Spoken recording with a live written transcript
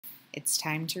It's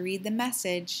time to read the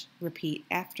message. Repeat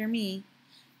after me.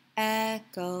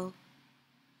 Echo,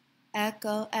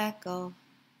 echo, echo.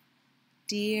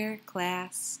 Dear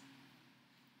class,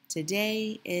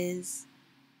 today is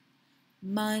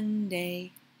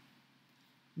Monday,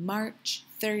 March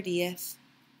 30th,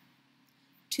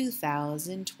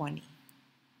 2020.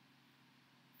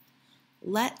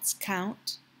 Let's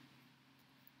count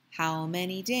how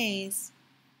many days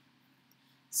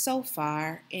so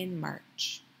far in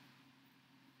March.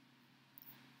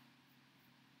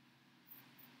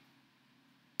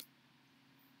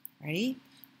 Ready?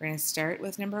 We're going to start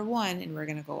with number 1 and we're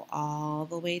going to go all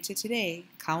the way to today.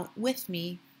 Count with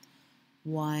me.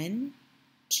 1,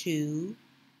 2,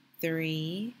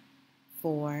 3,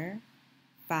 4,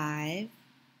 5,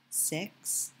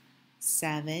 6,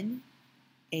 7,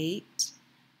 8,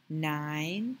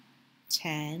 9,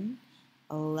 10,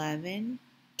 11,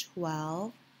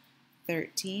 12,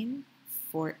 13,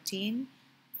 14,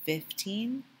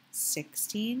 15,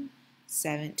 16,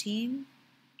 17,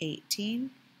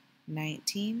 18,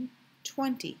 19,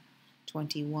 20,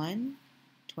 21,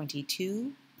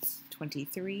 22,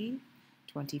 23,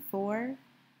 24,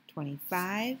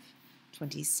 25,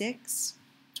 26,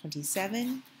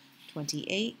 27,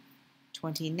 28,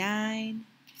 29,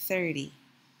 30.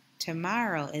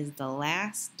 Tomorrow is the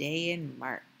last day in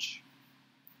March.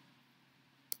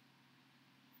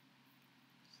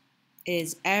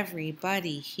 Is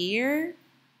everybody here?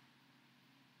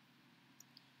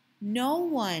 No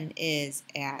one is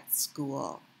at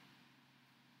school.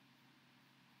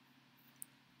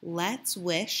 Let's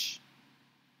wish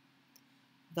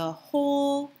the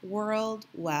whole world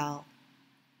well.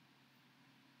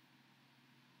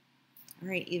 All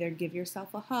right, either give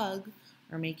yourself a hug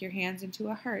or make your hands into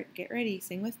a heart. Get ready,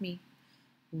 sing with me.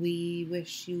 We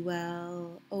wish you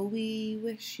well, oh we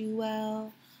wish you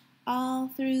well. All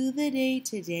through the day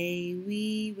today,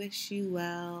 we wish you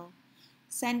well.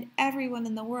 Send everyone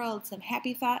in the world some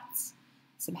happy thoughts,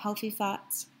 some healthy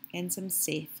thoughts, and some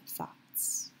safe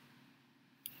thoughts.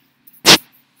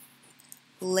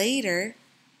 Later,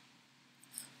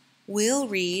 we'll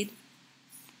read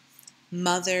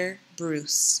Mother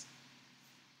Bruce.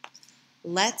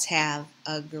 Let's have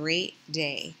a great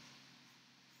day.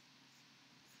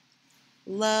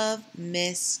 Love,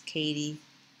 Miss Katie.